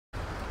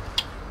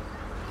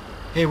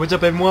Hey, what's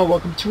up everyone?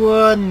 Welcome to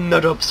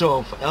another episode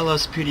of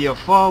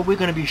LSPDFR. We're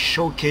going to be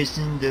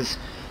showcasing this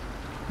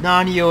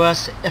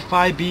non-EOS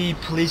FIB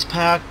police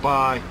pack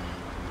by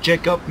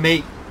Jacob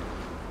Mate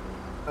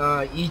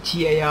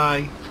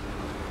ETAI.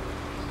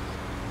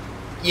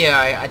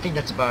 Yeah, I think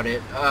that's about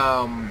it.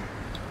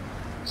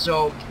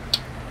 So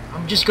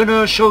I'm just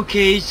gonna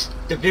showcase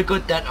the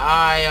vehicle that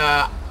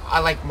I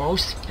like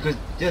most, because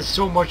there's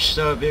so much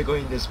vehicle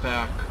in this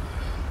pack.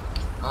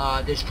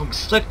 There's from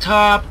slick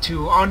top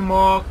to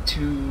unmarked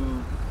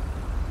to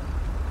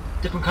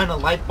different kind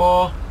of light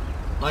bar,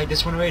 like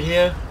this one right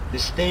here. The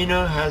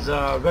Stainer has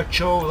a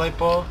retro light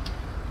bar,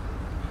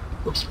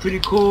 looks pretty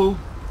cool.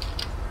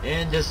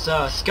 And this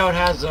Scout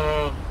has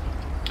a,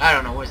 I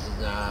don't know what is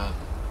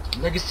this,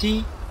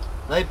 Legacy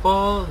light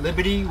bar,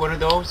 Liberty, one of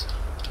those.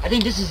 I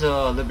think this is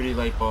a Liberty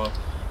light bar.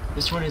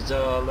 This one is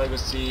a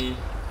Legacy,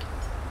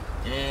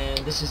 and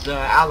this is the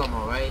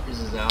Alamo, right? This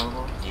is the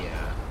Alamo,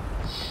 yeah.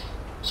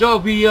 So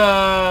we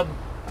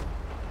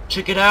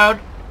check it out.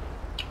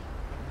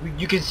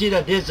 You can see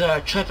that there's a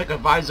traffic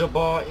advisor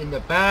bar in the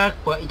back,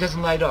 but it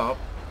doesn't light up.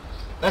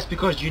 That's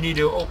because you need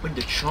to open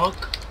the trunk,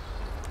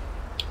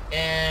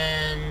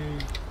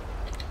 and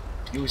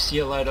you'll see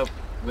it light up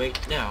right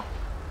now.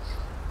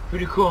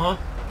 Pretty cool, huh?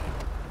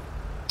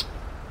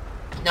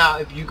 Now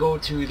if you go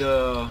to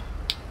the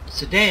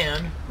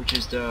sedan, which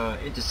is the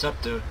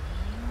Interceptor,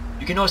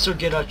 you can also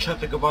get a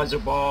traffic advisor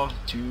bar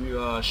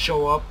to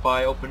show up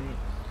by opening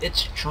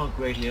its trunk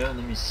right here.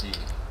 Let me see.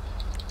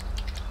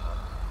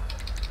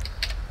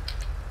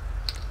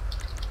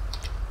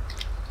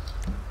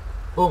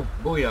 Boom,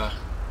 booyah.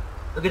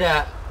 Look at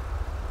that.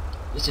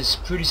 This is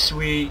pretty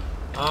sweet.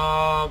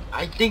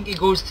 I think it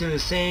goes to the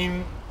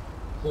same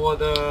for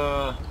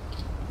the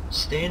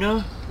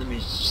Stainer. Let me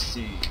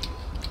see.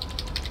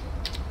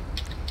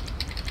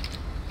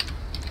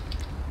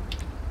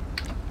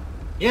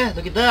 Yeah,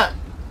 look at that.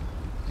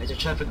 There's a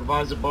traffic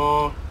advisor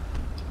bar.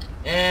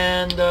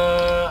 And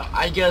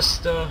I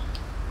guess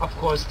of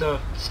course the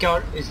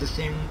Scout is the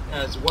same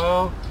as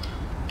well.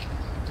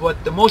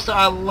 But the most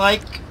I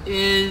like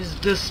is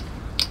this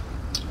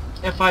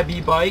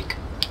FIB bike,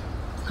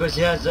 because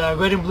it has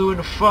red and blue in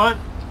the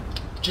front,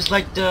 just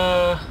like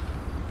the,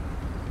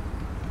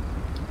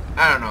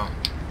 I don't know,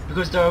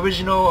 because the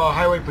original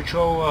Highway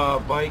Patrol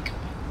bike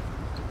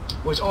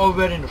was all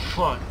red in the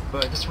front,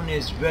 but this one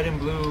is red and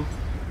blue.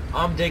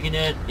 I'm digging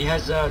it. It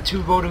has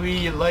two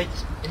rotary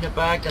lights in the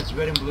back that's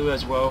red and blue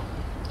as well.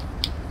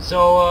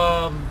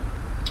 So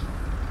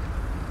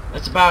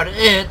that's about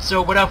it.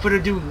 So without further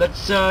ado,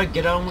 let's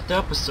get on with the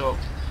episode.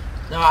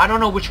 Now I don't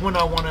know which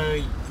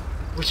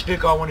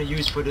vehicle I want to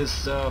use for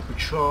this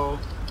patrol.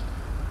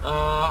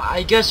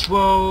 I guess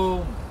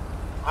we'll,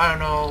 I don't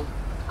know,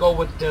 go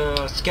with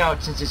the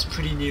Scout since it's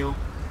pretty new,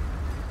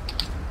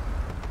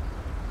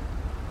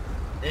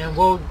 and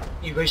we'll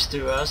erase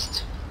the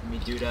rest. Let me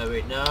do that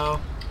right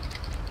now.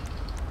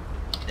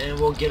 And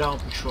we'll get on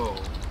patrol.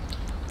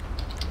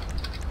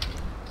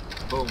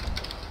 Boom.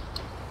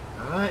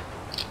 Alright.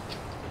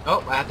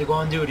 Oh, I have to go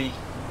on duty.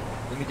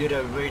 Let me do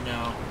that right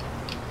now.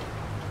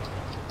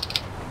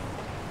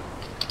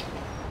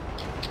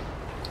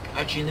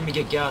 Actually, let me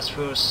get gas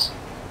first.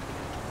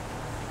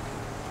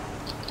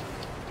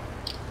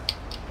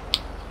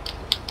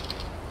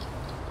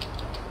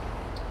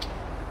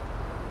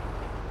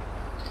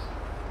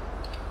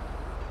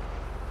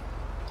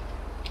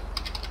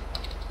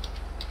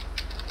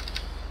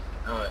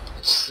 Alright,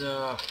 it's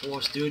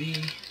force duty.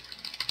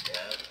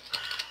 Yeah.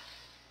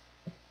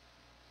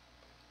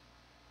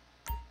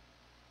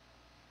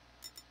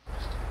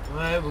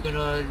 Alright, we're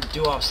gonna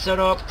do our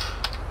setup.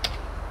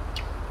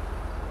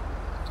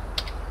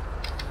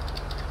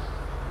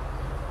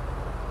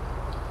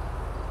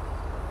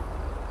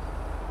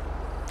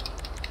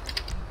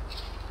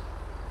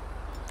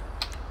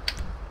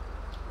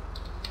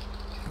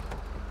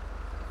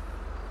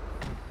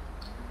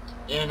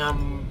 And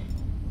I'm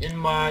in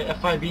my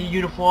FIB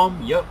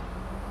uniform, yep.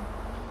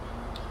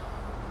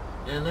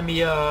 And let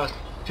me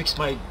fix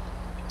my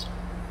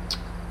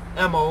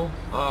ammo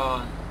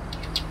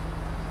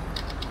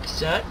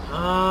set.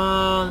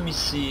 Let me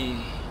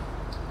see.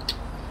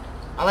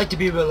 I like to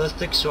be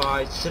realistic, so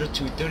I set it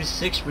to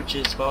 36, which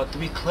is about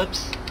 3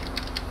 clips.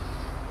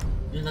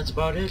 And that's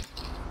about it.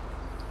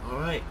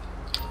 Alright.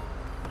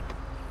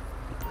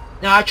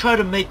 Now I try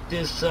to make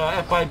this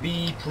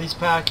FIB police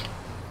pack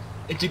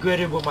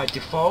integrated with my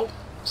default,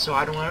 so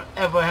I don't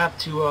ever have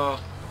to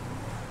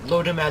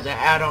load them as an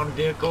add-on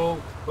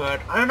vehicle,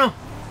 but I don't know,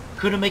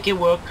 couldn't make it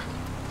work.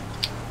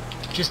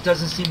 Just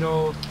doesn't seem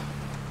to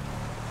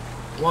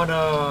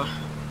wanna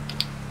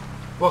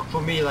work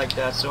for me like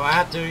that, so I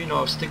have to, you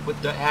know, stick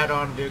with the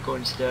add-on vehicle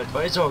instead,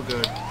 but it's all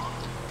good.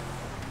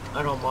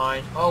 I don't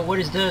mind. Oh, what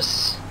is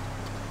this?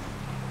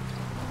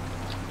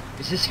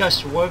 Is this guy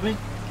swerving?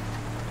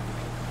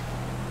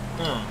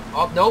 Huh.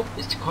 Oh, nope,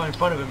 it's the car in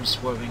front of him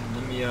swerving.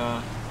 Let me,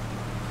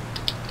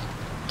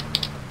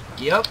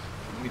 yep,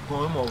 let me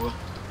pull him over.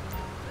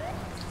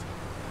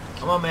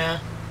 Come on,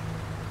 man.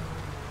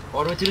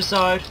 All the way to the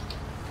side.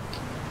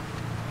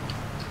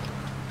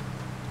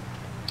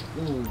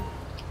 Ooh.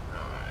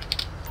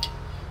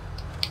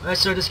 Alright,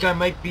 so this guy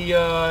might be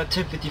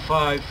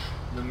 1055.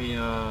 Let me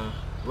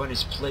run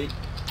his plate.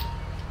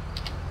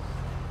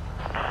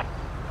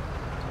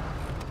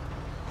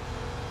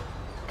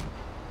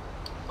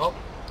 Oh,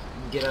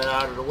 get it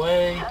out of the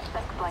way.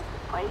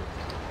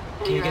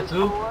 Can you get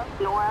through?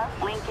 Nora,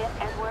 Lincoln,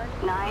 Edward,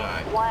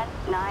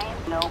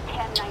 919, no,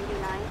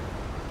 1099.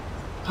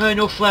 Hey,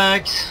 no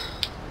flags.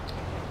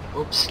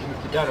 Oops, let me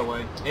put that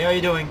away. Hey, how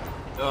you doing,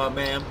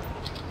 ma'am?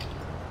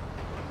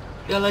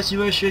 Yeah, license,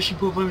 registration,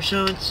 proof of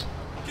insurance.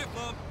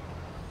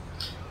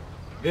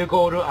 Vehicle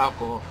odor,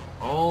 alcohol.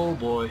 Oh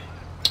boy.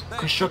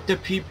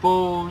 Constructive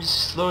people,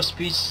 slow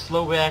speech,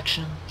 slow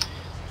reaction.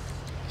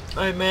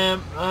 Alright,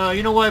 ma'am.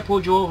 You know why I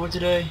pulled you over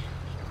today?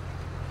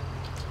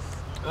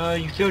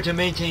 You failed to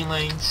maintain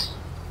lanes.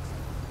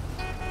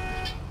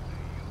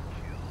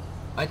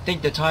 I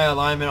think the tire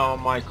alignment on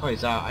my car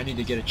is out. I need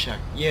to get it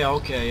checked. Yeah,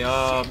 okay,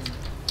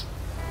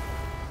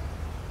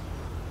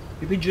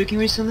 you been drinking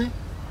recently?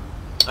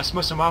 I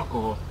smell some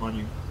alcohol on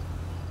you.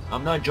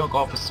 I'm not a drunk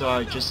officer,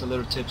 I'm just a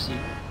little tipsy.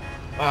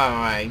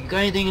 Alright, you got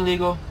anything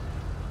illegal?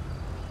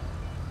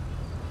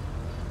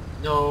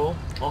 No?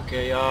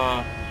 Okay,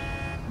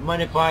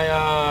 mind if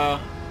I,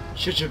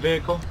 shoot your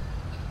vehicle?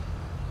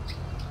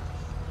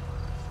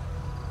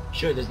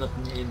 Sure, there's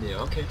nothing in there.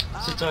 Okay,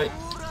 sit tight.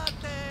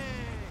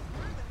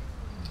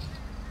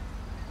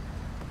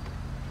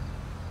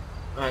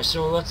 Alright,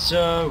 so let's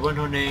run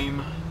her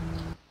name.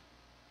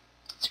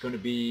 It's gonna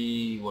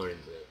be, what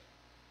is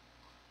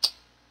it?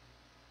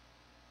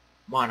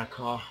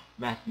 Monica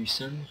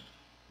Matthewson.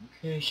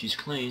 Okay, she's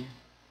clean.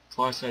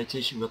 Fire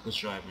citation, reckless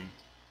driving.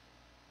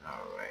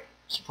 Alright,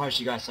 surprised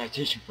she got a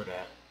citation for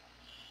that.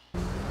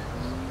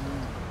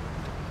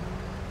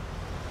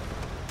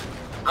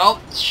 Oh,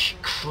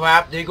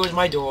 crap, there goes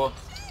my door.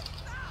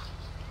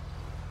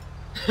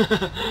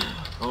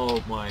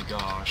 Oh my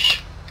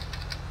gosh.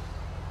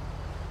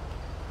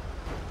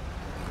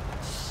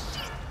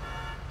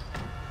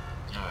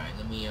 Alright,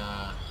 let me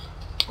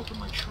open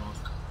my trunk.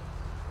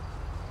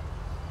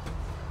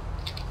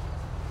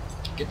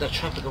 Get that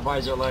traffic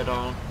advisor light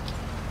on.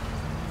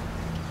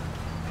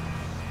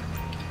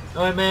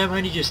 Alright, ma'am,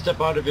 I need you to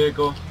step out of the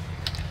vehicle.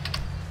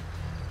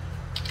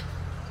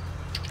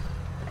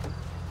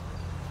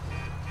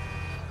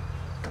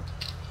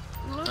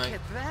 Look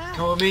at that.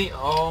 Come with me.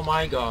 Oh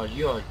my god,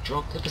 you are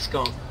drunk like a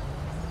skunk.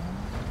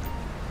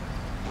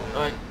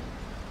 Alright,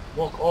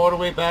 walk all the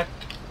way back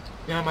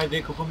behind my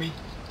vehicle for me.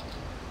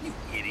 You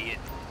idiot.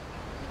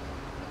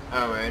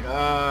 Alright,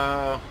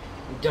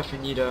 we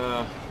definitely need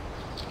a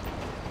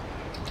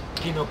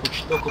female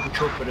local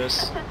patrol for this.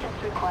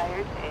 Assistance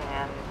required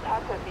in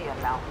Pasadena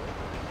Mountain.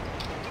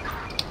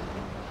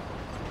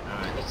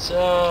 Alright, let's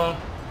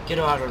get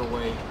her out of the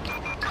way.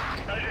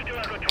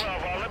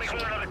 Let me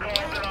clear another call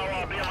and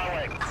I'll be on my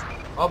way.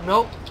 Oh,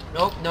 nope,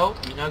 nope, nope,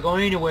 you're not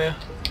going anywhere.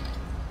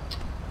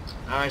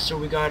 Alright, so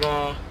we got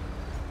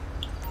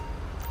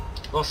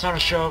Los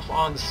Santos Sheriff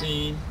on the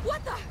scene.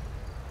 What the?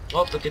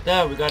 Oh, look at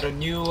that, we got a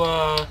new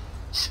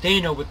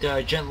stainer with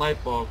the gent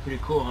light bulb. Pretty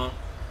cool, huh?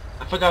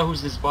 I forgot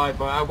who's this by,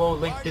 but I will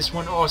link this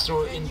one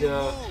also in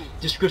the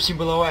description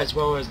below, as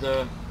well as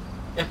the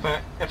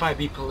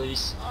FIB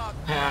police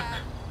pack.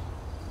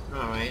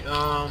 Alright,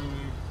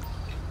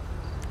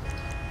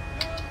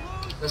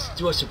 let's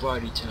do a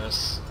sobriety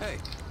test. Hey.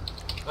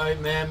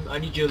 Alright, ma'am, I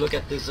need you to look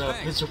at this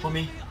pistol for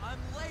me. I'm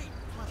late.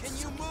 Can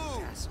you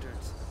move?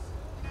 Bastards.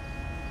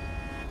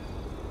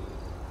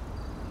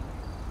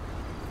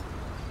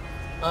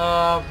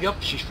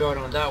 Yep, she failed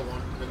on that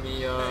one. Let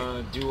me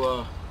do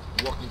a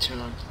walking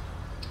turn.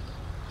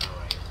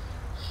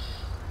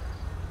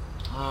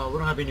 Alright. We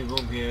don't have any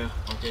room here.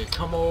 Okay,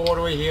 come all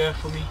the way here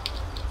for me.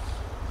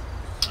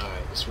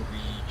 Alright, this will be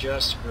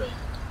just great.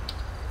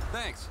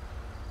 Thanks.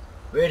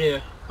 Right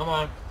here, come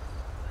on.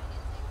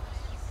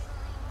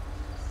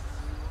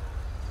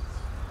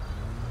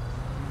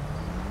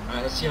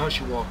 Alright, let's see how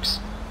she walks.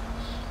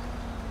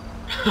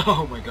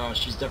 Oh my gosh,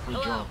 she's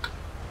definitely drunk.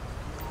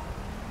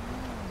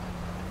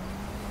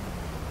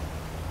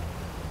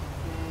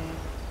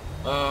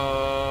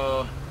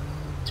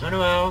 Turn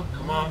around,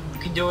 come on, you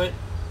can do it.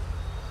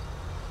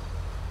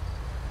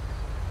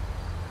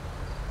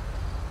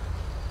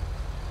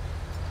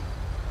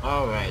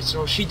 Alright,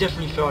 so she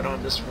definitely failed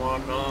on this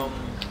one.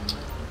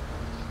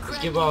 Let's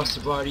give her a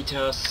sobriety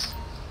test.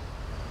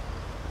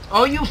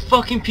 Oh, you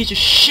fucking piece of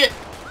shit!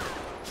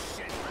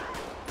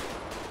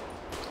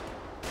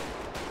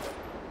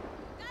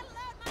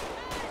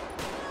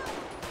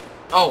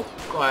 Oh,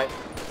 alright.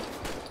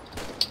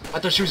 I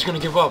thought she was gonna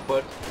give up,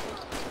 but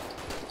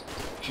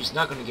she's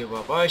not gonna give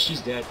up. Alright,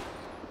 she's dead.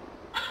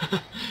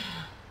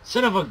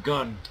 Son of a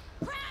gun.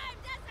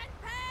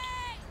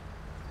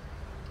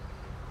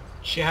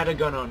 She had a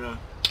gun on her.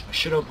 I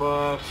should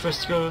have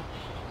frisked her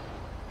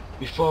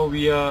before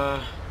we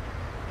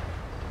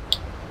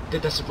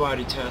did the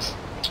sobriety test.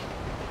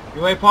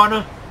 You right,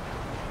 partner?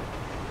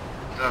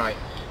 Alright.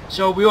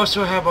 So we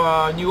also have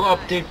a new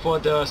update for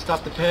the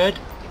Stop the Ped.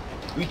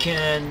 We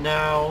can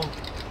now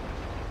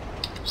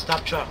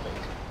stop traffic.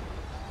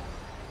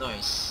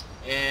 Nice.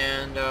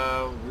 And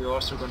we're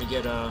also gonna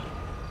get a,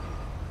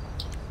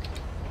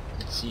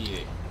 let's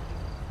see,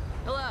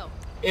 Hello.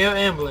 air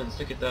ambulance.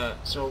 Look at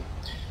that. So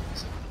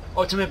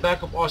ultimate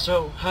backup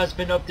also has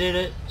been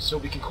updated, so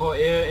we can call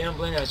air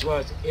ambulance as well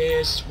as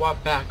air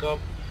SWAT backup,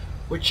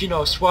 which, you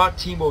know, SWAT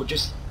team will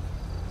just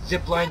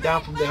zip line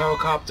down from the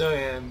helicopter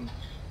and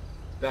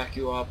back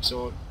you up.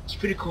 So it's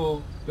pretty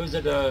cool. Those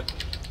are the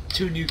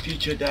two new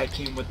features that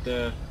came with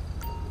the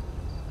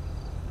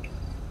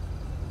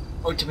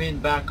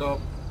ultimate backup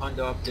on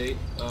the update.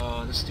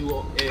 Let's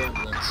do air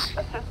ambulance.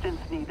 Assistance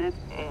needed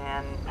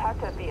in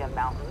Takavia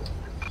Mountains.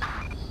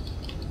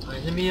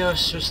 Alright, let me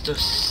search the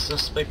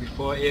suspect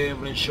before air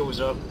ambulance shows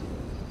up.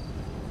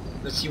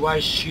 Let's see why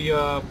she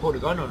pulled a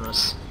gun on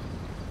us.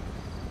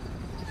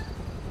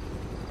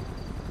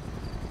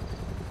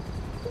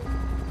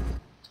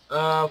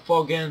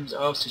 Four grams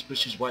of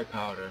suspicious white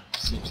powder.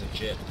 Seems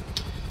legit.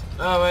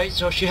 Alright,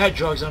 so she had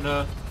drugs on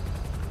her.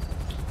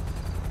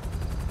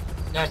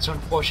 That's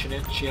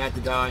unfortunate. She had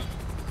to die.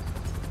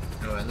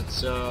 Alright,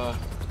 let's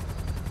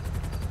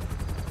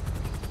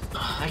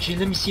actually,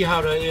 let me see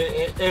how the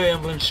air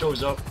ambulance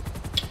shows up.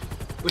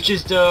 Which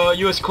is the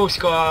US Coast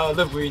Guard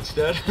livery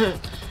instead.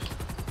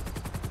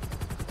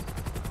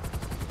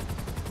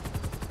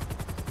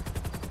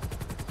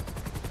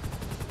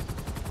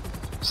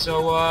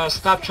 So,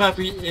 stop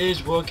traffic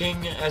is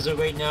working as of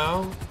right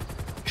now.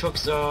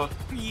 Trucks are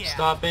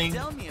stopping.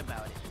 Tell me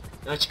about it.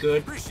 That's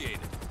good. Appreciate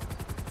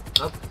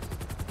it. Up.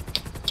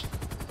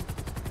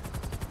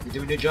 You're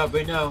doing your job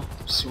right now.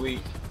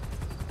 Sweet.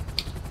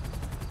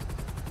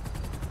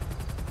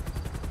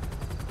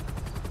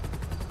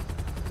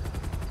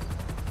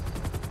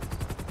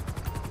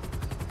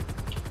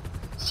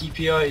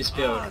 CPR is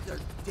failed. They're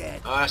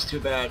dead. Oh, that's too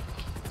bad.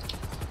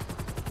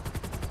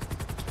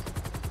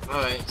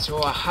 Alright,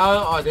 so how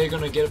are they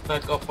gonna get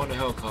back up on the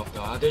helicopter?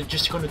 Are they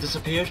just gonna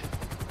disappear?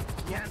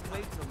 Can't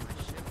wait till my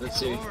ship. Let's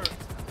see.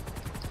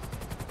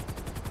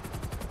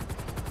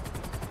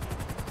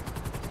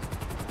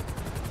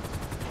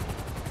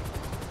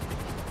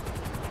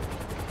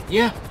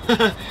 Yeah,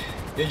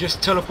 they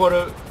just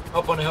teleported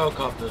up on the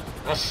helicopter.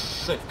 That's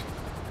sick.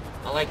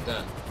 I like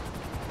that.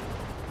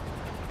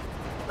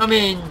 I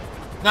mean,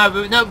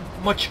 not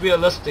much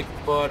realistic,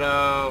 but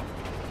I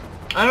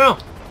don't know.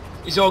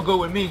 It's all good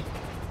with me.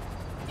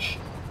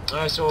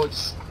 Alright, so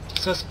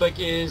suspect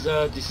is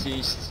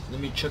deceased. Let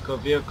me check her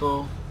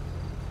vehicle.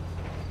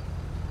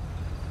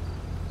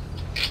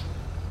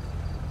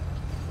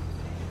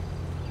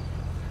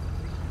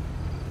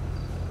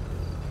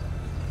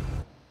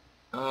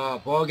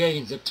 Ball gag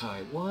and zip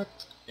tie. What?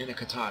 And a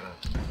katana.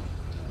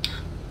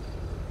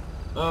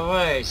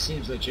 Alright,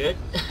 seems legit.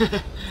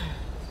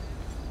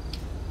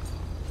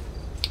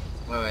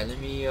 Alright, let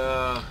me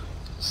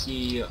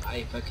see if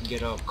I can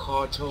get a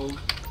car towed.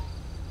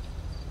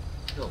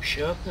 No,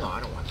 Sheriff? No, I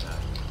don't want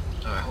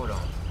that. Alright, hold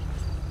on.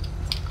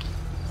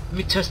 Let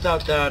me test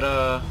out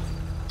that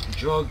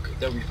drug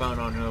that we found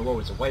on her. What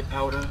was it? White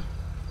powder?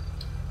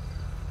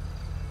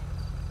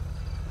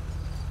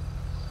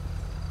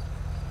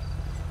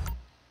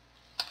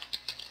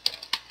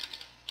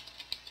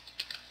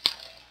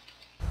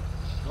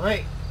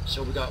 Alright,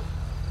 so we got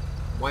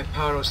white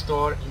powder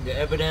stored in the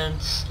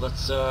evidence.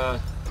 Let's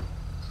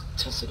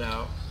test it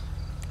out.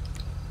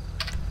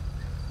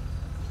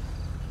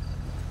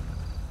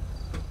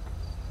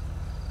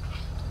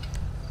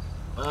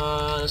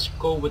 Let's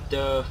go with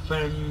the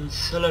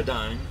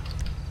phencylidyne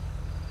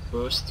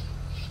first.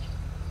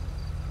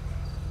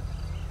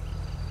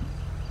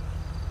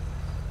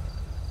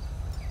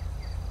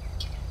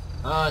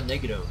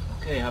 Negative.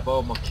 Okay, how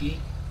about my key?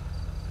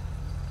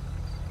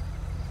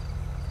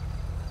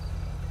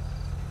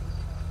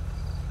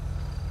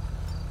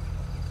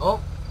 Oh,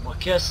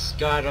 Marquez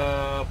got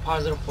a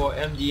positive for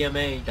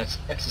MDMA, that's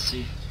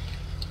ecstasy.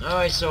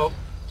 Alright, so,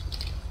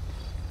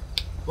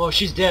 well,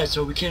 she's dead,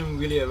 so we can't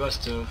really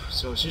arrest her.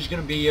 So she's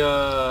gonna be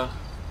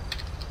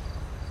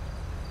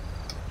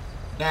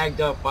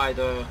bagged up by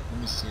the, let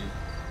me see,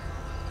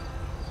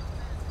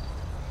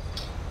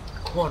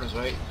 corners,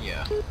 right?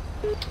 Yeah.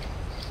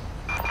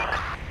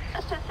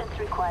 Assistance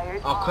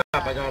required. Oh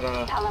crap, I got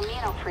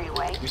Palomino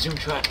Freeway. resume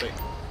traffic.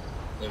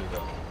 There we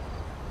go.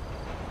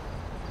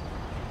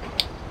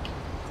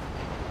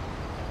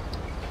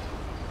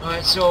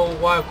 Alright, so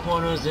while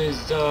corners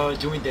is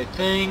doing their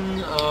thing,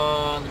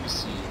 let me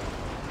see.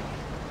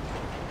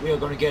 We are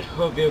gonna get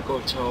her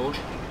vehicle towed.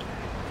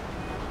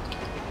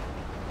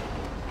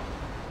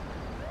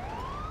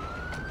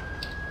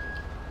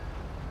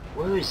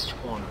 Where is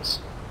corners?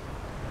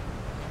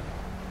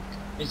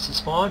 It's the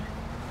spawn?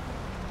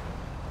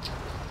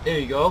 There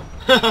you go.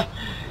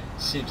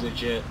 Seems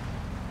legit.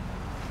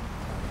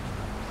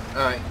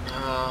 Alright,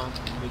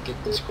 let me get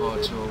this car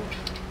towed.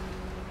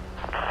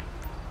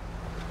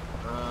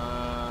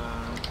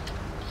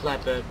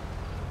 Flatbed.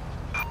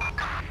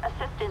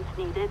 Assistance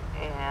needed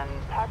in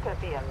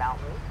Takavia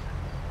Mountains.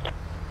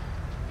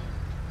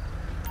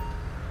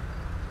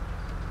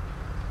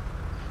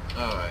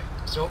 Alright,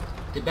 so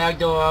they backed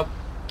her up.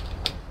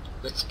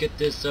 let's get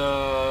this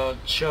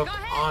chuck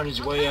on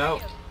his way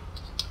out.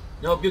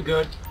 Nope, you're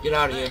good. Get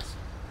out of here.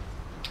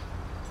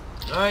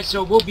 Alright,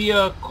 so we'll be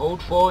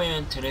code 4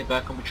 and 10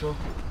 back on patrol.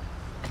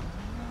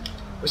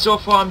 But so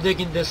far I'm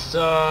digging this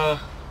FIB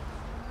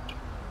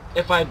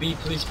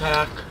police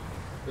pack.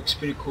 Looks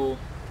pretty cool.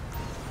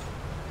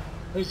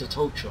 Where's the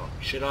tow truck?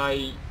 Should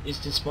I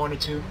instant spawn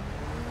it too?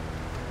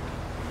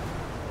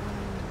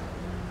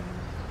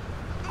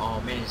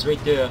 Oh man, it's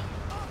right there.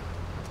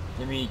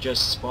 Let me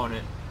just spawn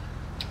it.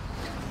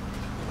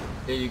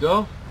 There you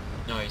go.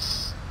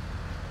 Nice.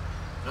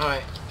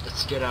 Alright,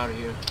 let's get out of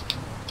here.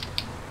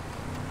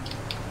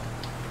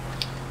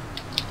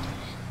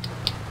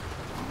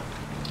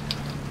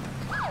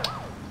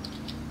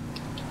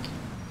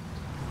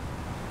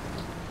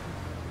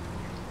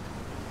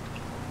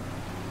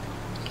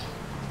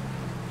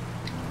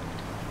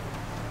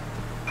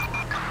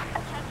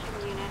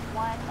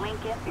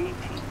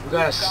 We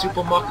got a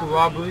supermarket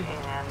robbery.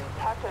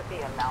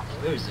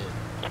 Where is it?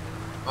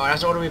 Oh,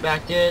 that's all the way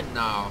back there?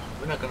 No,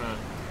 we're not gonna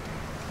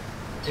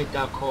take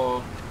that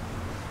call.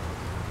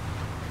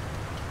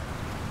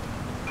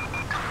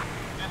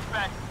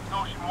 Dispatch,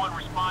 Ocean 1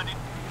 responding.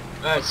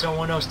 Alright,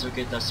 someone else took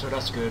it, so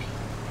that's good.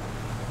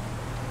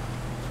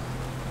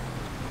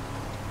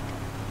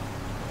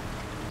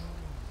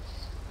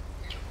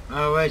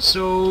 Alright,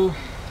 so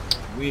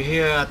we're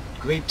here at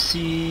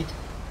Grapeseed.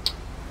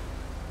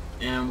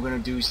 And we're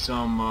gonna do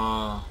some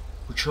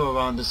patrol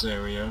around this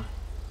area.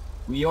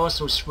 We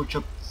also switch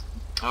up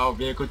our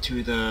vehicle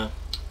to the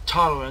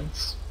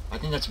Tolerance. I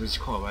think that's what it's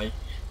called, right?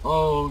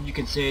 Oh, you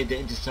can say the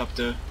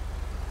Interceptor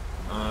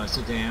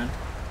sedan.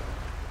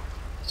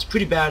 It's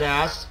pretty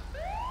badass.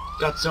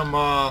 Got some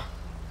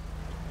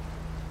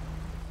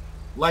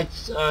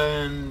lights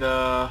and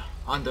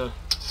on the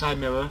side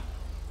mirror,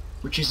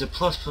 which is a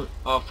plus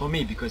for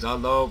me because I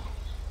love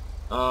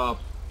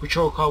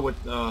patrol car with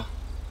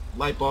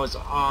light bars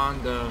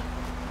on the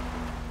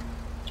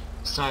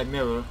side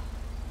mirror.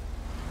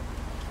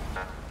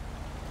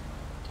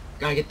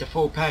 Gotta get the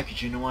full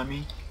package, you know what I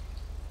mean?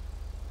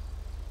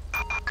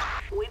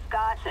 We've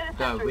got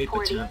citizens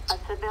reporting a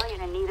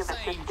civilian in need of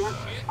assistance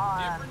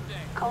on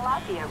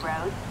Columbia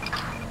Road.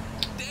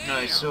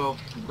 Alright, so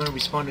I'm gonna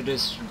respond to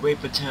this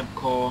rape attempt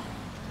call.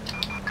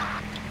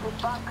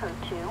 Response code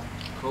 2.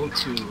 Code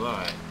 2,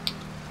 alright.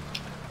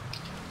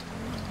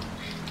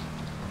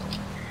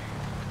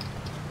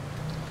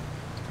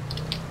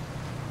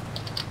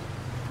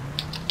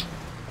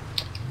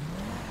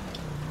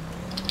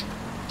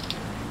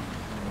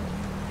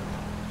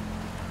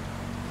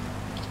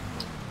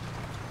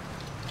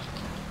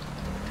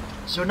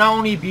 So not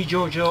only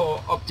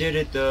BJojo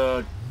updated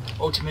the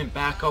ultimate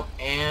backup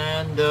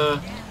and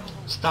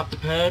stop the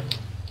pad,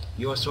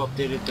 he also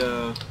updated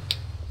the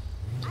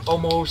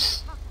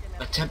almost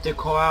attempted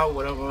call out,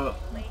 whatever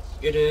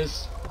it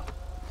is.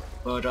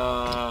 But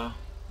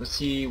let's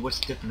see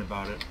what's different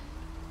about it.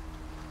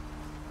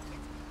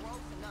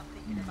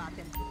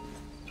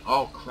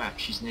 Oh crap,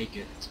 she's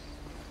naked.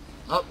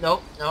 Oh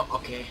no,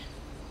 okay.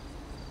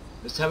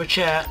 Let's have a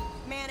chat.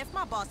 Man, if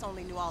my boss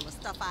only knew all the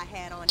stuff I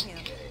had on him.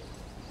 Okay.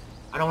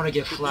 I don't want to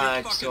get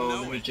flagged, so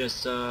let me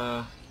just get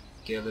a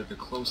little bit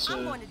closer.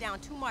 I'm going to down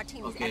 2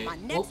 martinis Okay. at my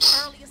next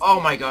Oops. earliest Oh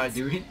my god,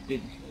 did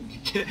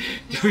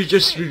we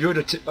just reveal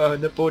the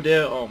nipple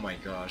there? Oh my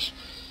gosh.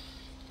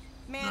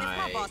 Man, if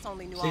my boss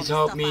only knew all Please the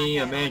help stuff me.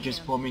 I A had man on just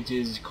him. pulled me into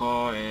his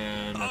car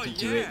and nothing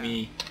to hit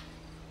me.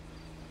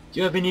 Do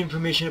you have any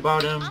information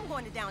about him? I'm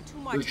going to down 2 He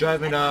was martinis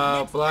driving at my a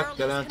next black earliest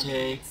Delante.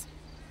 convenience.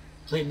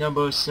 Plate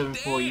number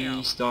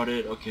 74E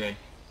started. Okay,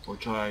 we'll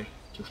try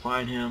to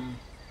find him.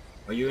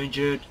 Are you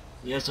injured?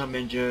 Yes, I'm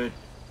injured.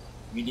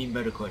 We need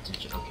medical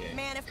attention. Okay.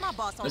 Man, if my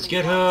boss only Let's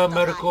knew get all her the stuff I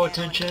medical had on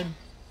attention.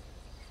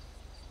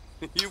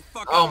 You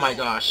fucking Oh my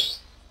gosh.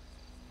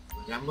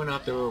 Okay, I'm gonna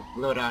have to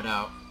blur that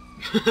out.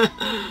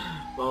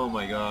 Oh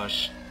my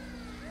gosh.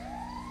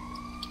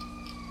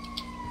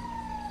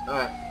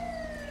 Alright.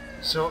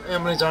 So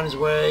ambulance on his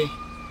way.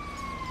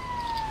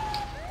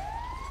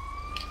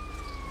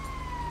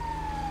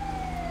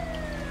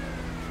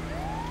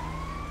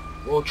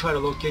 We'll try to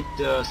locate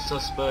the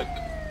suspect.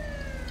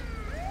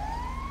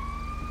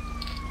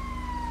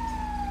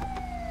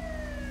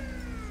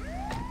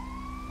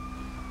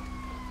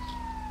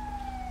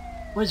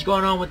 What's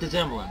going on with this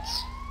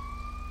ambulance?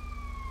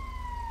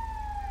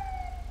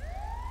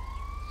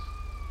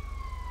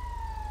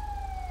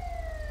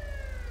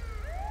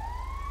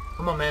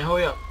 Come on man,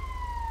 hurry up.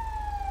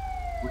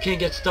 We can't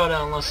get started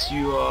unless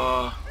you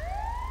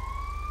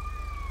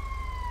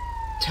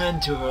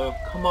tend to her.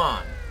 Come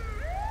on.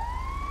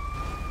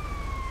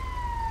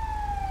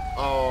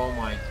 Oh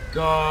my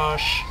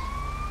gosh.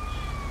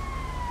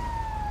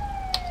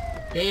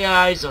 The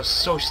AIs are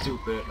so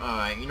stupid.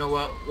 Alright, you know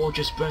what? We'll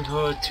just bring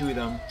her to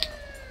them.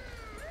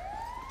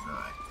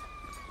 Alright.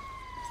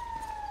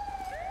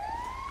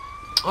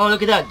 Oh,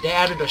 look at that. They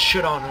added a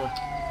shirt on her.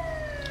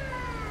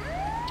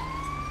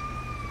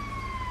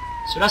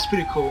 So that's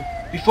pretty cool.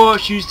 Before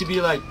she used to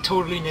be like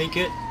totally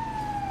naked.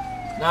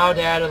 Now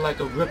they added like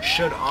a ripped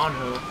shirt on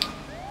her.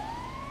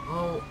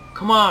 Oh,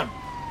 come on.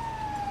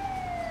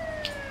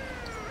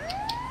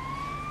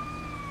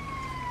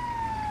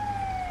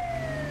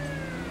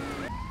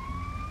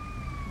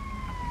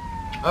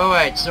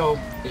 Alright, so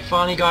they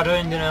finally got her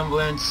in the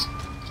ambulance.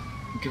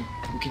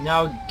 We can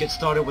now get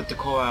started with the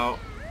call out.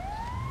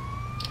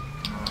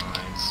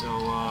 Alright, so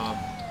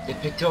they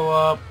picked her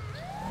up.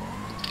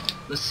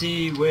 Let's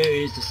see, where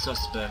is the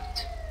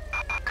suspect?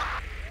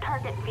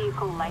 Target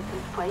vehicle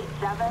license plate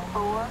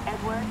 74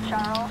 Edward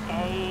Charles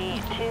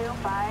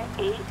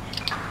A258.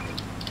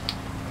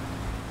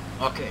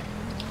 Okay,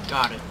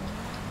 got it.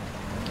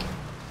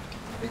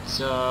 It's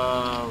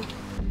let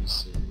me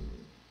see.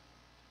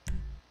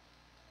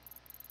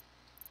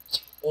 It's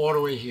all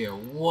the way here.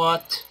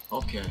 What?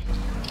 Okay.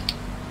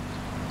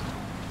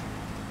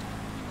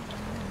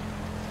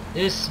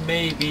 This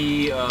may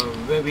be a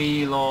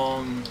very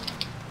long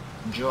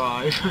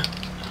drive.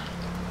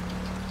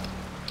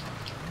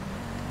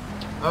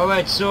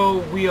 Alright, so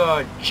we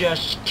are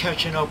just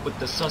catching up with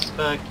the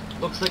suspect.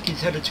 Looks like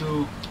he's headed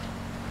to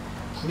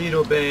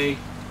Toledo Bay.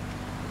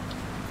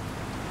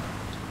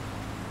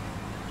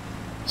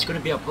 It's gonna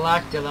be a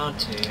black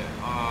Delante,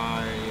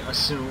 I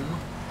assume.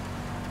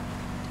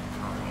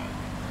 Alright.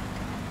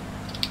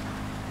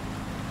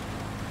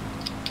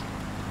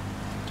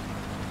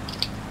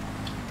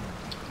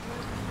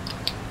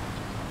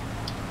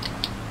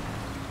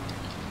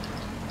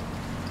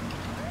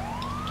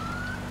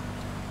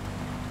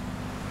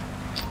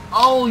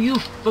 Oh, you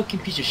fucking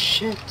piece of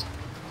shit.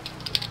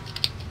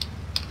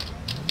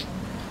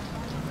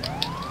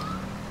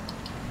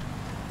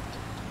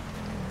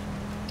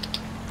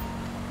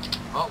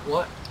 Oh,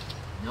 what?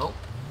 Nope.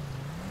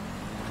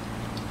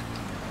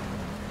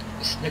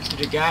 It's next to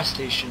the gas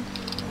station.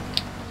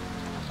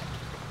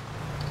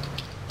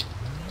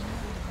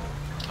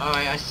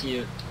 Alright, I see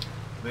it.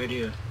 Right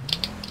here.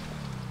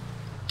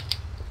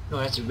 No,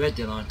 that's a red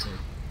Delante.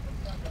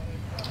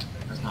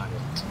 That's not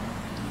it.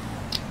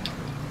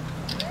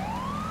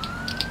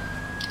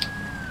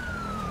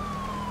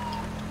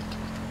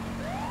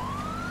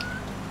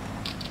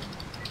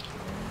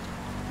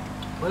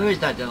 Where is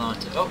that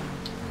Delante? Oh,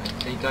 I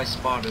think I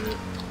spotted it.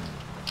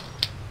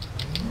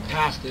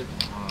 Passed it.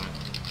 Alright.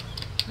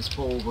 Let's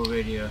pull over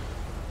right here.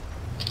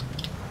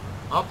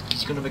 Oh,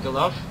 he's gonna make a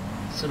left.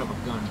 Son of a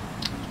gun.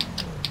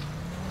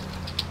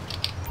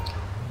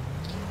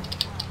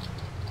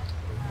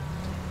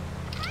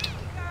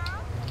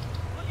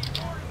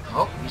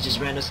 Oh, he just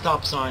ran a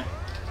stop sign.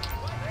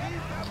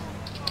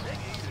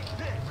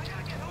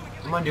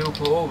 Come on, dude,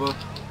 pull over.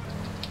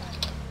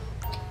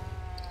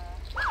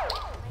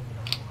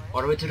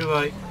 All the way to the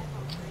right.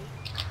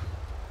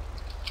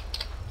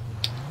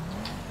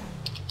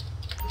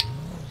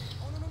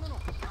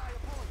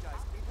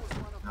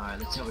 Alright,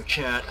 let's have a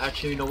chat.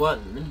 Actually, you know what?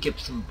 Let me get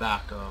some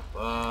backup.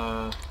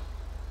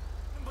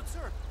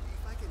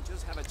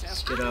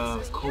 Let's get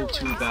a code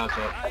 2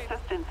 backup.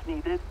 Assistance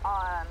needed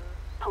on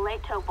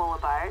Paleto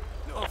Boulevard.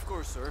 Of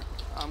course, sir.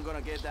 I'm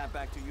gonna get that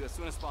back to you as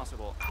soon as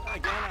possible.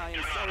 Again, I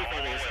am sorry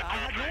for this. I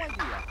had no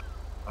idea.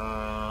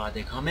 Are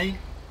they coming?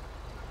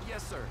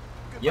 Yes, sir.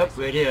 Goodbye, Yep,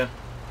 sir. right here.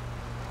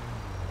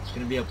 It's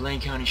gonna be a Blaine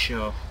County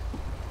show.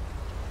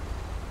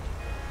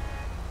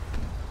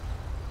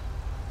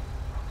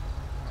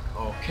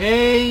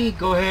 Okay,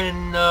 go ahead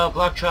and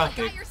block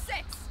traffic. Got your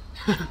six.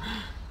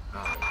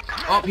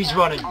 Oh, he's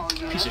running.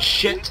 Piece of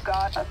shit.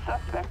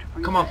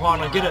 Come on,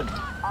 partner, get him.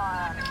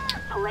 On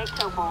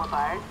Paleto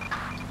Boulevard.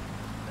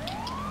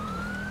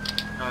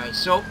 Alright,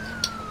 so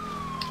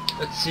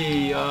let's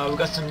see. We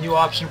got some new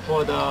option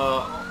for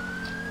the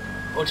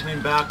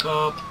ultimate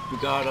backup. We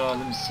got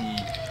let me see,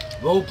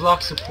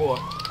 roadblock support.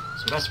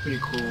 So that's pretty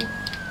cool.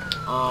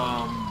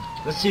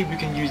 Let's see if we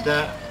can use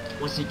that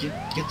once he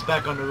gets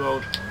back on the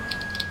road.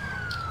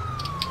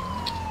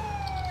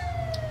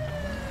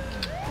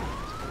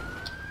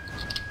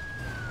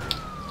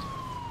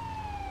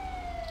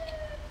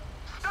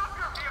 Stop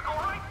your vehicle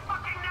right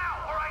fucking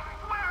now, or I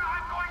swear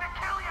I'm going to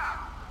kill you!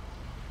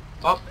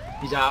 Oh,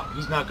 he's out.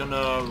 He's not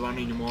gonna run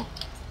anymore.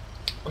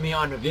 I mean,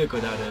 on the vehicle,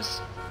 that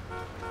is.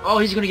 Oh,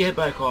 he's gonna get hit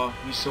by a car.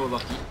 You're so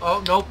lucky.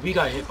 Oh, nope, we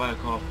got hit by a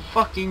car.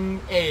 Fucking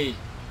A.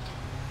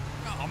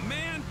 Oh,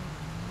 man.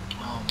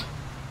 Oh my.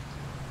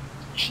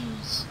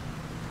 Jeez.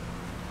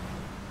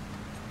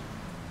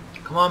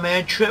 Come on,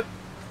 man, trip.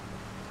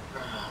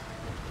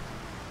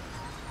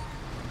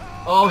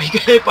 Oh, he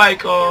got hit by a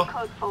car.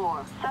 Code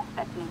 4.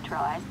 Suspect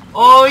neutralized.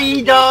 Oh,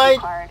 he died.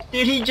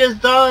 Did he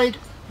just died?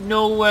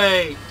 No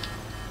way.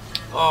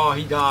 Oh,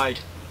 he died.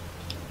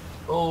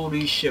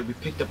 Holy shit, we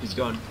picked up his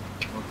gun.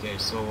 Okay,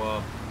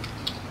 so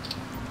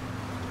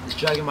let's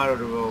drag him out of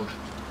the road.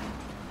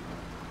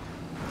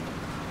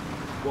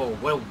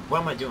 Whoa,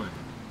 what am I doing?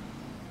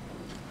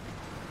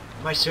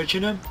 Am I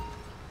searching him?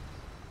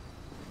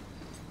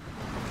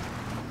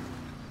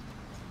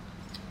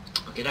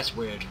 Okay, that's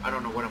weird. I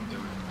don't know what I'm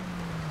doing.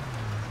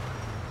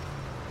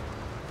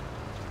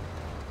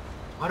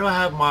 Why do I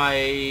have my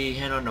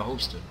hand on the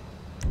holster?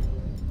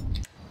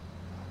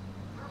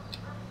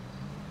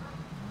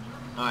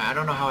 Alright, I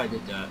don't know how I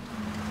did that.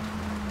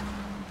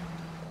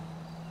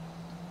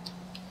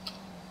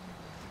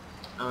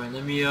 Alright,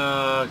 let me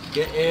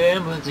get an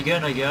ambulance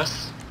again, I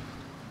guess.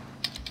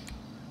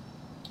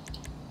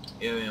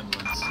 air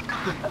ambulance.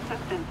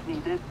 Assistance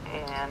needed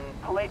in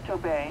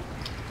Paleto Bay.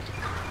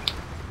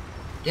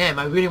 Damn,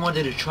 I really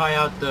wanted to try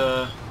out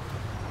the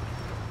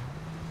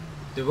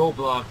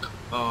roadblock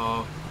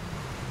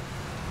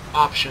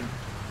option.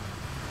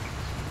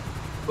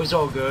 It was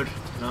all good.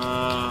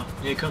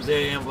 Here comes the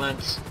air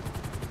ambulance.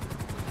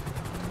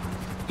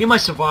 He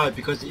might survive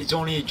because it's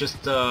only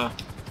just a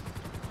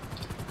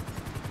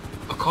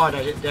car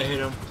that hit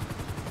him.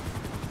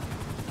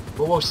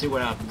 But we'll see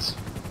what happens.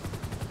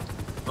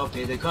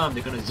 Okay, they come.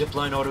 They're gonna zip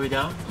line all the way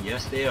down.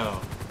 Yes, they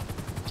are.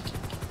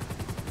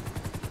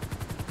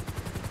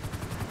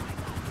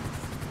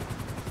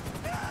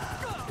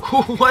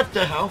 What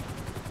the hell?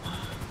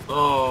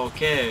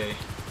 Okay.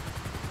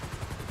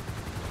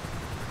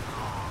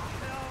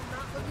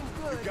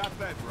 You got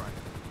that right.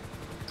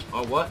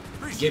 Oh, what?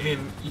 You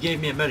gave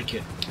me a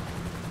medikit.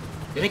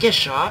 Did I get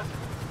shot?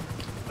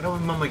 I don't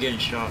remember getting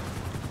shot.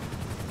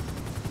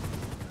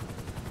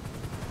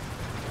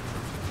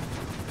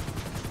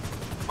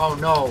 Oh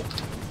no.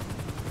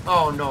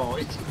 Oh no,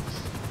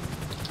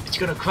 it's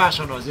gonna crash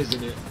on us,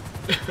 isn't it?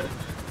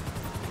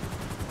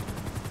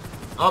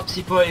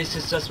 Upsy put is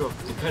successful.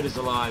 The pet is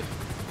alive.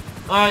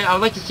 Alright,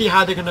 I'd like to see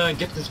how they're gonna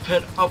get this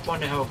pet up on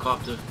the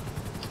helicopter.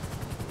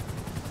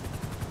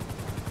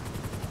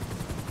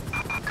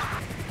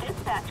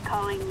 Dispatch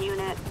calling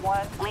Unit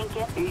 1,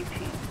 Lincoln 18.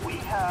 We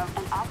have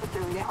an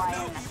officer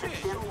requiring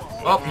assistance.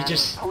 Oh, he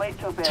just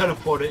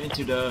teleported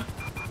into the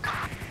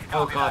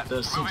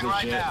helicopter. Seems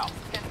legit.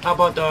 How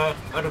about the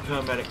other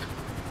paramedic?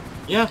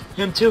 Yeah,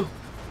 him too.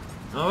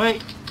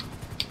 Alright.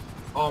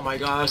 Oh my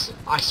gosh,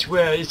 I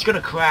swear it's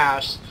gonna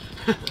crash.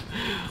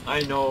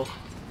 I know.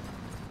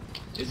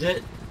 Is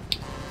it?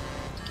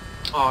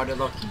 Oh, they're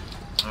lucky.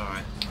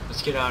 Alright,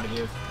 let's get out of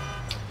here.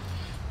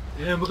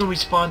 And we're gonna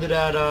respond to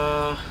that,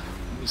 let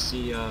me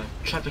see,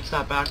 traffic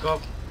stop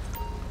backup.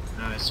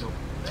 Alright,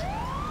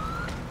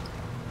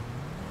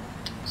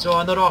 so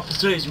another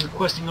officer is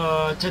requesting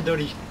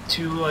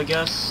 1032, I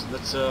guess.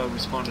 Let's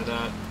respond to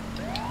that.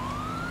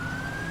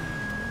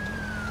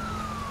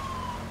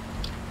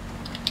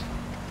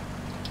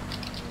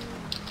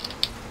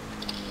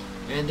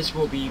 And this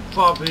will be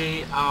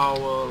probably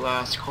our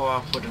last call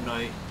out for the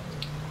night.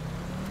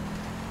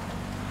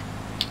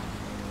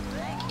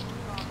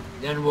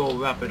 Then we'll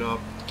wrap it up.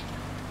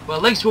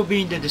 But links will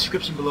be in the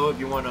description below if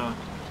you wanna,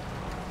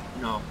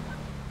 you know,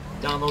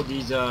 download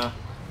these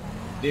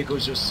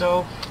vehicles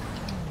yourself.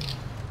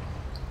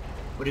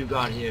 What do we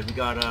got here? We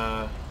got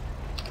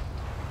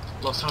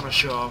Los Angeles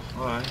Sheriff.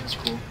 Alright, that's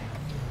cool.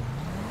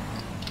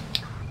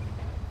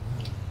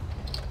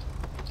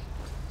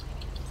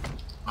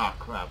 Ah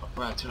crap, I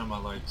forgot to turn on my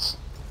lights.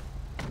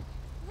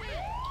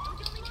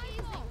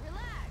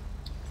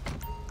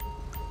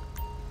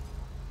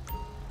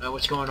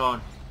 What's going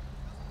on?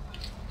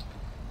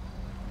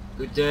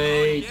 Good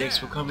day, thanks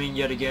for coming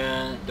yet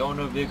again. The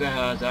owner of the vehicle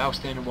has an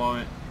outstanding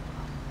warrant.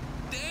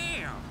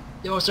 Damn!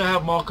 They also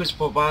have markers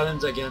for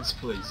violence against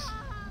police.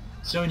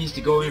 So he needs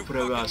to go in for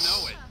the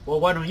arrest. Well,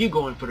 why don't you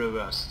go in for the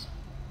arrest?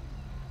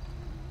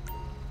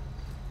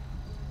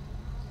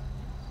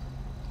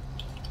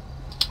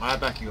 I'll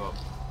back you up.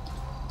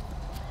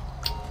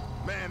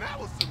 Man, that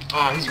was some...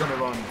 Ah, he's gonna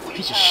run.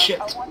 Piece of shit.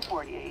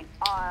 148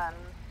 on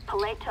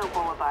Paleto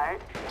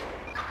Boulevard.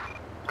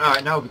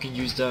 Alright, now we can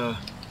use the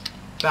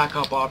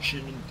backup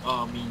option,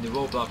 the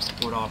roadblock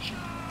support option.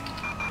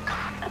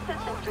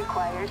 Assistance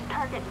required.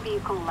 Target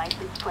vehicle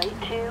license plate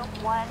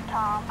 21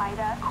 Tom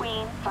Ida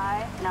Queen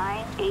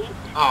 598.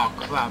 Oh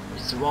crap,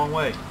 it's the wrong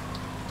way.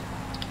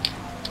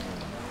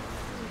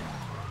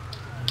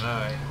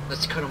 Alright,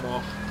 let's cut him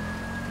off.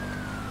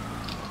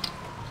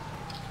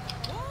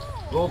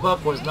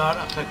 Roadblock was not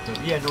effective.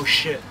 Yeah, no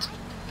shit.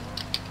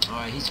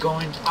 Alright, he's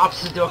going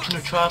opposite direction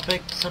of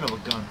traffic. Son of a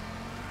gun.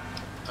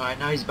 Alright,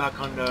 now he's back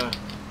on the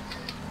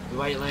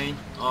right lane.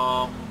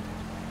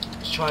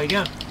 Let's try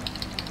again.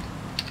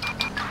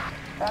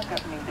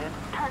 Backup needed.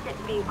 Target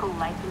vehicle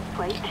license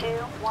plate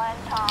 21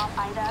 Tom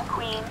Ida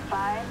Queen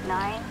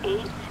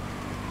 598.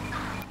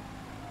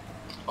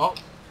 Oh,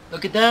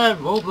 look at that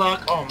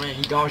roadblock. Oh man,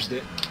 he dodged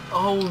it.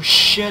 Oh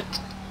shit.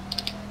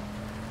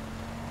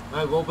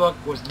 My roadblock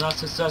was not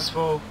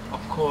successful,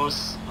 of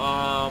course.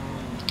 How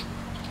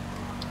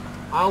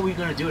are we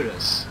gonna do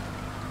this?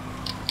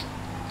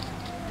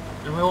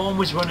 And we're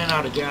almost running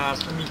out of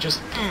gas. Let me just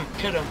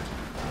hit him.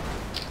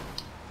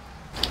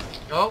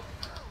 Oh,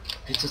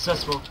 it's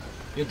successful.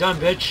 You're done,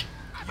 bitch.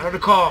 Out of the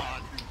car.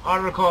 Out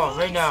of the car,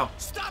 right now.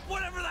 Stop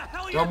whatever the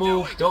hell you're Don't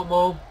move, doing. don't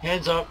move.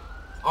 Hands up.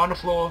 On the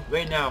floor,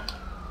 right now.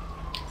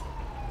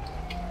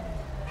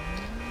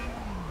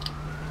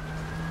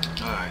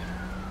 Alright.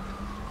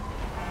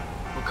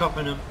 We're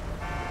cuffing him.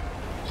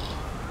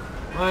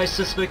 My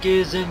suspect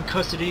is in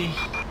custody.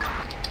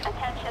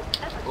 Attention,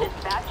 this is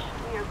dispatch.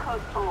 We are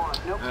code 4.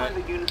 No further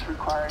units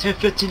required.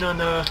 10-15 on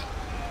the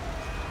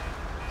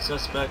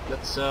suspect.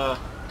 Let's pat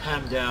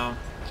him down.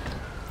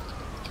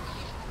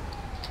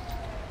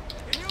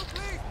 Can you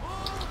please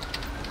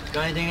move?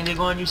 Got anything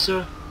illegal on you, sir?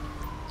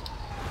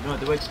 You don't have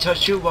the right to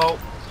touch you? Well,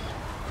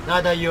 now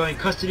that you're in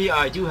custody,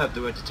 I do have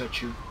the right to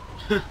touch you.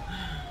 Let's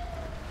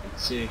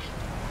see.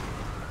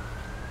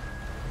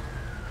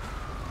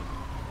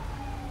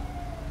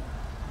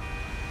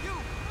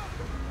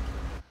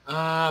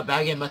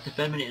 Bagging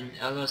methamphetamine and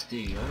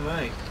LSD.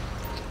 Alright.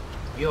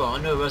 You are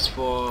under arrest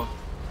for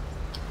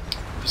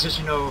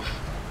possession of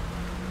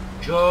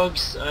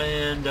drugs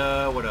and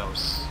what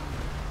else?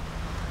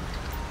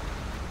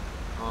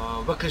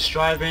 Reckless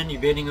driving,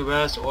 evading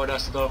arrest, all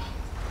that stuff.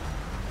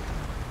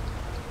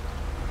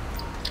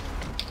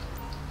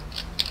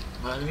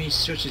 Let me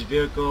search his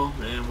vehicle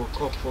and we'll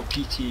call for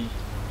PT.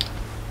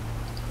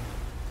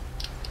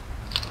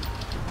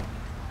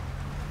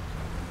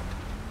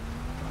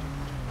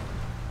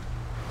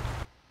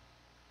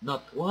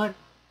 Not what?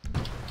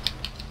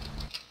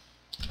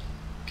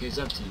 Okay, it's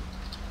empty.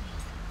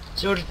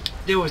 So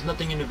there was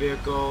nothing in the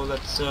vehicle.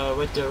 Let's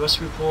write the arrest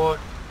report.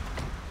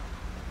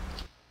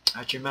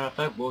 Actually, matter of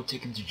fact, we'll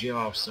take him to jail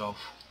ourselves.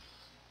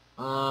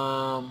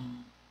 Yeah,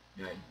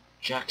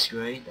 Jack's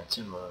Gray. That's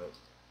him, right?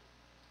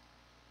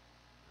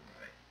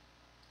 Alright.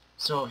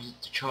 So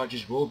the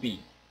charges will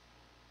be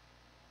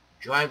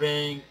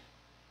driving,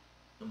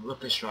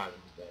 reckless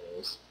driving. That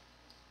is.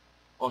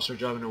 Also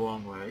driving the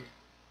wrong way.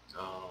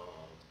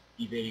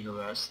 Evading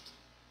arrest.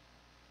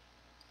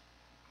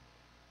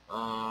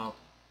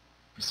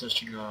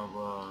 Possession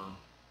of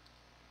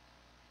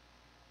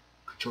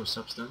controlled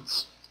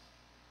substance.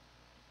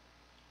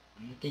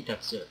 I think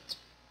that's it.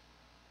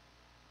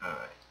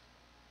 Alright.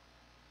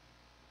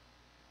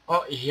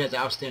 Oh, he has the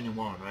outstanding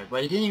warrant, right?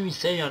 But he didn't even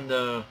say on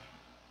the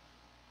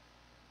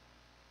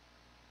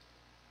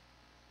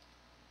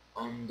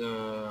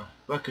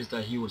records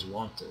that he was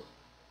wanted.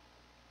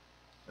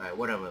 Alright,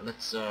 whatever.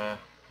 Let's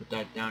put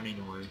that down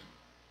anyway.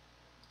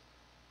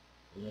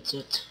 And that's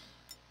it.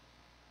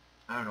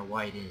 I don't know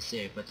why he didn't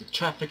say it, but the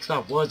traffic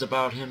stop was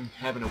about him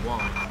having a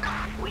warrant.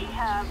 We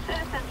have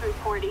citizens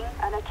reporting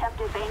an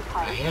attempted bank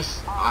heist.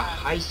 Yes, a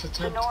heist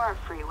attempt? Sonora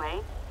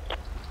Freeway.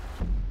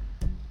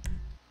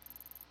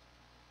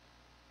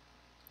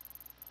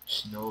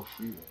 Snow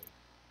Freeway.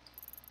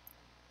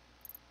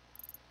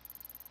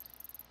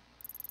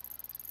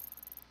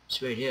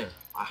 It's right here.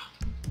 Ah.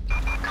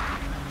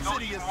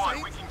 City is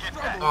safe,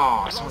 trouble.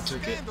 Oh, someone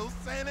took it.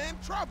 Santa in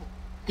trouble.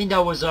 I think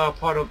that was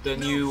part of the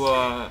new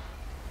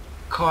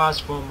cars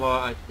from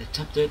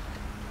attempted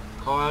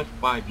car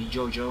by B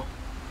Jojo.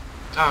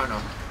 I don't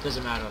know.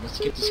 Doesn't matter. Let's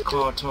get this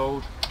car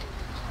towed.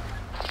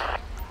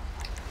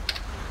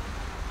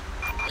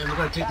 And we're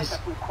gonna take this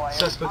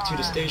suspect to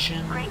the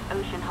station. Great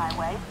Ocean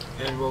Highway.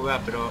 And we'll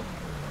wrap it up.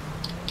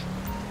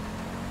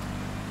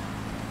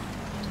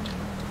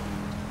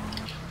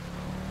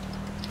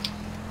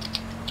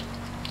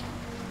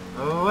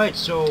 Alright,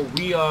 so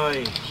we are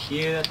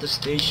here at the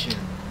station.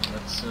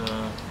 Let's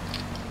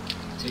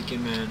take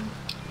him in.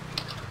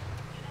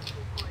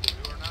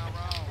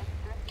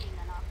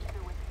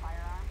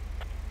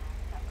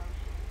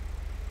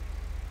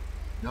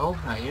 No,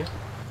 not here.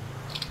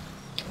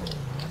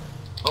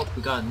 Oh,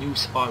 we got a new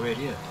spot right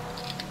here.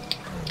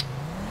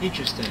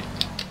 Interesting.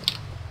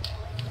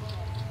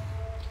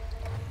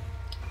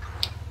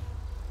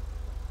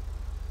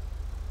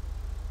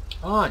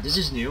 Ah, this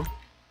is new.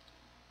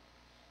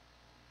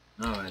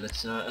 Alright,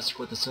 let's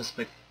escort the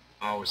suspect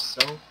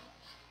ourselves.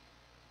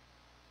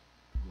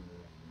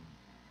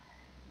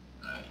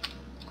 Alright.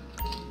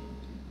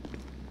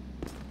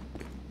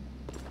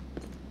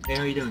 Hey,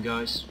 how you doing,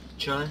 guys?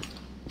 Chilling?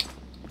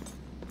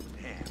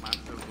 Damn, I'm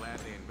so glad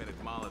they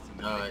invented Mollis in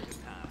the Alright. nick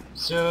of time.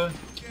 Sir,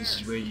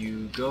 this is where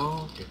you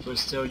go. The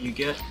first cell you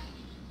get.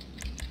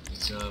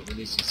 Let's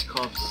release his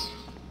cuffs.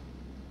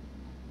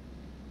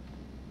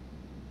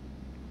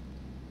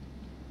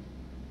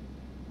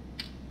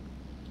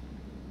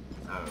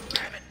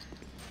 Alright.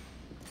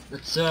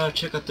 Let's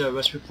check out the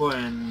arrest report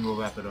and we'll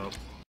wrap it up.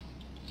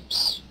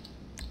 Oops.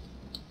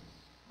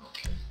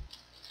 Okay.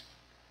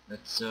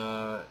 Let's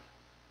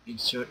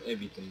insert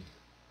everything.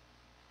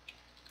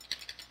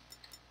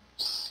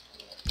 Oops.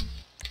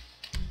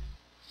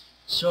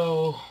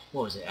 So,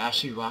 what was it?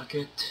 Ashley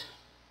Rocket?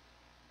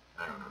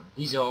 I don't know.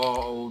 These are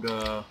all old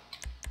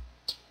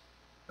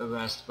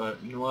arrests,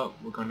 but you know what?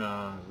 We're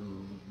gonna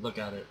look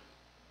at it.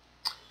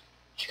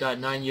 She got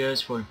 9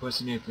 years for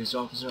impersonating a police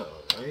officer.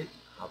 Alright.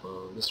 How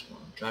about this one?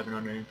 Driving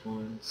under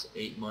influence,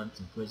 8 months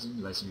in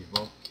prison, license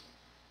revoked.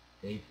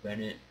 Dave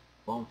Bennett,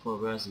 warrant for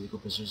arrest, illegal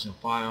possession of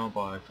firearm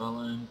by a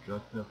felon,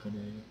 drug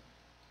paraphernalia.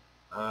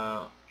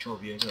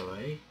 12 years,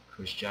 alright.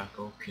 Chris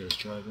Jacko, careless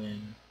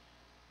driving,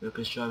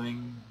 reckless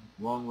driving,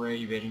 wrong way,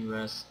 evading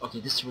arrest. Okay,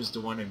 this was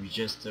the one that we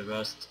just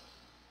arrested.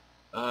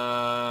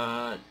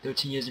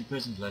 13 years in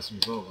prison,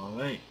 license revoked,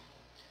 alright.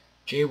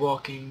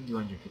 Jaywalking,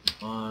 250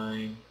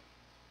 fine.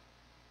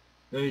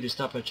 Ready to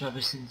stop at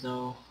traffic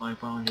signal, fine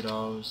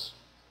 $500.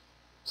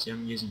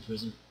 7 years in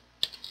prison.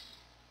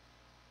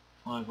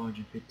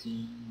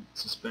 515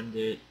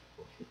 suspended.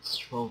 It's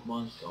 12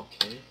 months.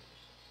 Okay.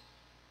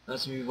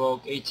 Let's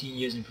revoke 18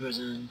 years in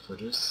prison for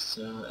this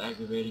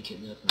aggravated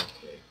kidnapping.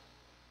 Okay.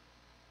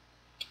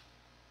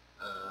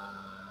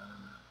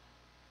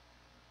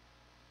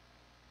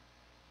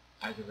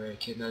 Aggravated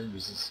kidnapping,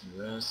 resisting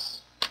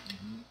arrest.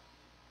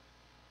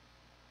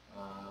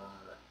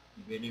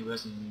 any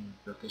resin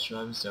reckless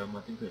driving, so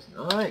month in prison.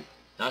 Alright,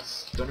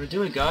 that's gonna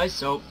do it, guys.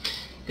 So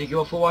thank you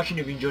all for watching.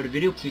 If you enjoyed the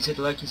video, please hit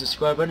the like and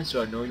subscribe button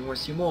so I know you want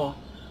to see more.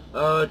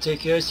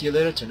 Take care, see you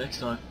later, till next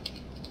time.